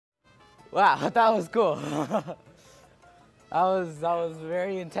Wow, that was cool. that was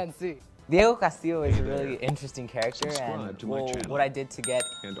very intense too. Diego Castillo is a really interesting character, and what I did to get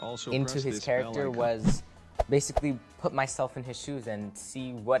into his character was basically put myself in his shoes and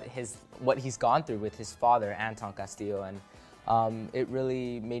see what he's gone through with his father, Anton Castillo, and it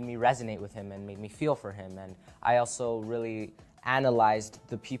really made me resonate with him and made me feel for him. And I also really analyzed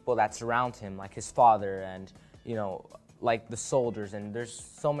the people that surround him, like his father and, you know, like the soldiers, and there's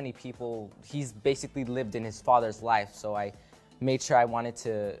so many people. He's basically lived in his father's life, so I made sure I wanted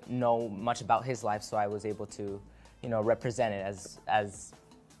to know much about his life, so I was able to, you know, represent it as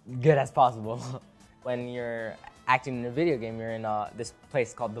good as possible. When you're acting in a video game, you're in this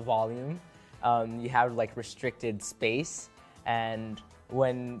place called the Volume. You have like restricted space, and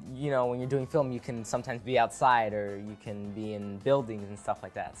when you're doing film, you can sometimes be outside or you can be in buildings and stuff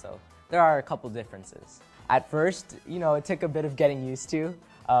like that. So there are a couple differences. At first, you know, it took a bit of getting used to,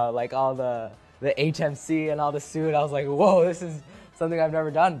 like all the HMC and all the suit. I was like, whoa, this is something I've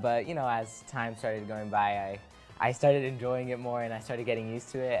never done. But, you know, as time started going by, I started enjoying it more and I started getting used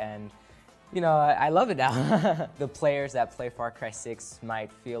to it, and, you know, I love it now. The players that play Far Cry 6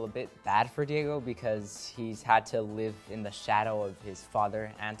 might feel a bit bad for Diego because he's had to live in the shadow of his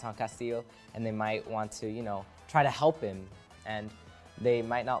father, Anton Castillo, and they might want to, you know, try to help him, and they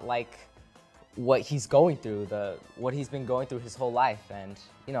might not like what he's going through, what he's been going through his whole life, and,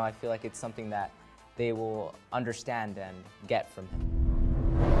 you know, I feel like it's something that they will understand and get from him.